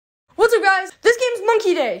up, guys? This game's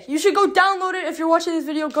Monkey Day. You should go download it. If you're watching this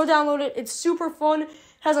video, go download it. It's super fun. It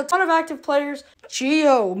has a ton of active players.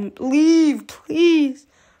 Gio, leave, please.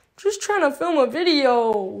 Just trying to film a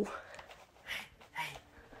video. Hey,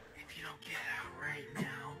 if you don't get out right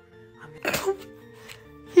now,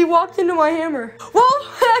 He walked into my hammer. Well,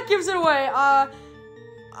 that gives it away. I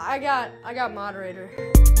got moderator.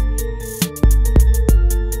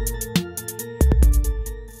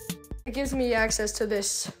 It gives me access to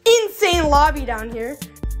this insane lobby down here.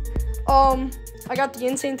 I got the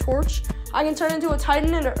insane torch. I can turn into a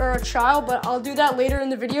titan or a child, but I'll do that later in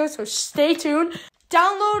the video, so stay tuned.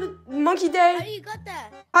 Download Monkey Day. How do you got that?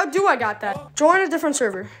 How do I got that? Join a different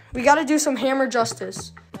server. We gotta do some hammer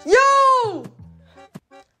justice. Yo!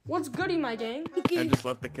 What's goody, my gang? I just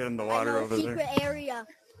left the kid in the water over there. Secret area.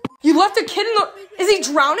 You left a kid in the... Is he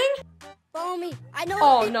drowning? Follow me. I know.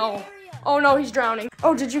 Oh, no. Oh, no, he's drowning.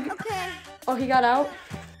 Oh, did you... Okay. Oh, he got out?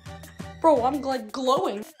 Bro, I'm like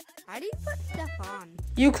glowing. How do you put stuff on?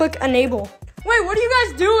 You click enable. Wait, what are you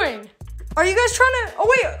guys doing? Are you guys trying to... Oh,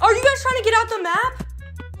 wait. Are you guys trying to get out the map?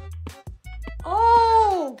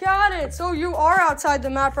 Oh, got it. So you are outside the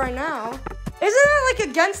map right now. Isn't that like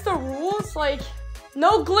against the rules? Like,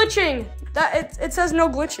 no glitching. It says no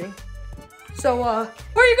glitching. So, where are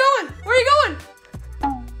you going? Where are you going?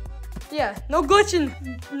 Yeah, no glitching.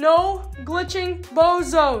 No glitching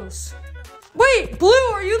bozos. Wait,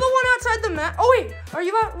 Blue, are you the one outside the map? Oh, wait. Are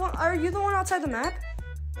you the one outside the map?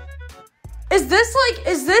 Is this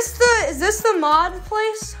the mod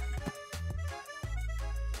place?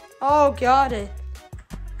 Oh, got it.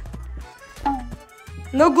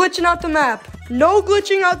 No glitching out the map. No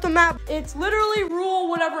glitching out the map. It's literally rule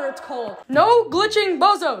whatever it's called. No glitching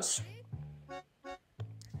bozos.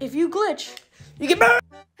 If you glitch, you get burned.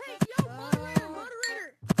 Hey, yo,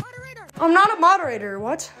 moderator. I'm not a moderator.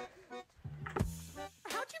 What?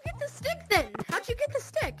 How'd you get the stick then? How'd you get the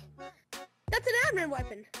stick? That's an admin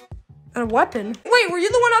weapon. A weapon? Wait, were you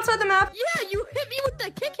the one outside the map? Yeah, you hit me with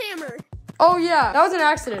the kick hammer. Oh yeah, that was an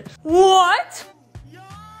accident. What?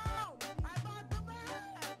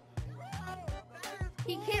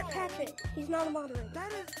 He can't patch it. He's not a moderator.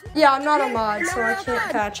 Yeah, I'm not a mod, so I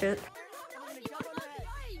can't patch it.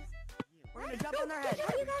 we're gonna jump on their head.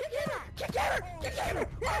 Kick hammer.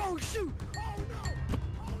 Oh shoot! Oh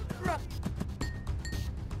no!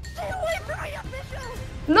 Stay away from me, official.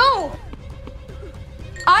 No!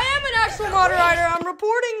 I am an actual moderator. I'm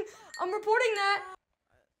reporting that.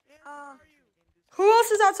 Who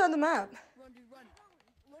else is outside the map?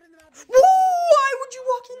 Woo! Why would you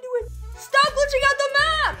walk into it? Stop glitching out the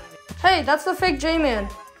map! Hey, that's the fake J-Man.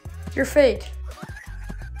 You're fake.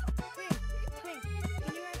 Can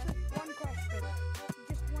you answer one question?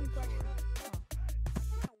 Just one question.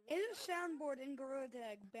 Is soundboard in Gorilla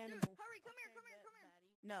Tag bannable? Hurry, come here.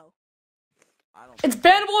 No. I don't. It's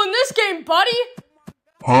bannable in this game, buddy.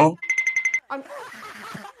 Huh? I'm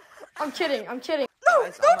kidding. No,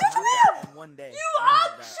 Guys, don't I'm touch gonna me! do that in one day. You I'm gonna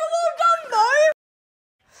do that. actual dumbo!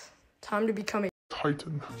 Time to become a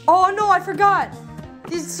Titan. Oh no, I forgot.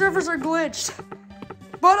 These servers are glitched.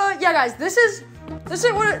 But yeah, guys, this is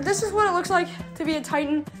what it looks like to be a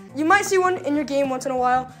Titan. You might see one in your game once in a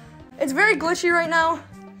while. It's very glitchy right now,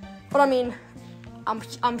 but I mean, I'm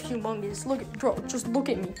humongous. Look at, bro, just look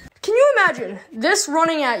at me. Can you imagine this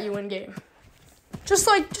running at you in game? Just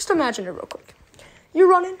imagine it real quick. You're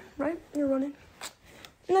running, right? You're running.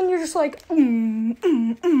 And then you're just like,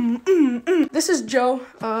 This is Joe.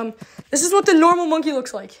 This is what the normal monkey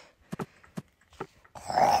looks like.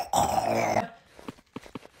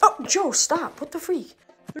 Oh, Joe, stop. What the freak?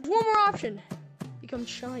 There's one more option. Become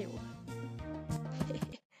child.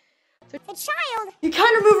 A child. You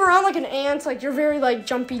kind of move around like an ant. Like, you're very, like,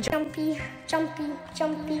 jumpy. I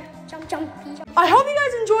hope you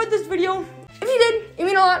guys enjoyed this video. If you did, it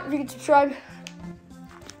means a lot if you could subscribe.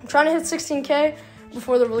 I'm trying to hit 16K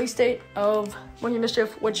before the release date of Monkey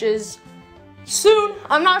Mischief, which is soon.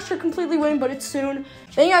 I'm not sure completely when, but it's soon.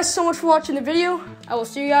 Thank you guys so much for watching the video. I will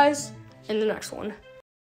see you guys in the next one.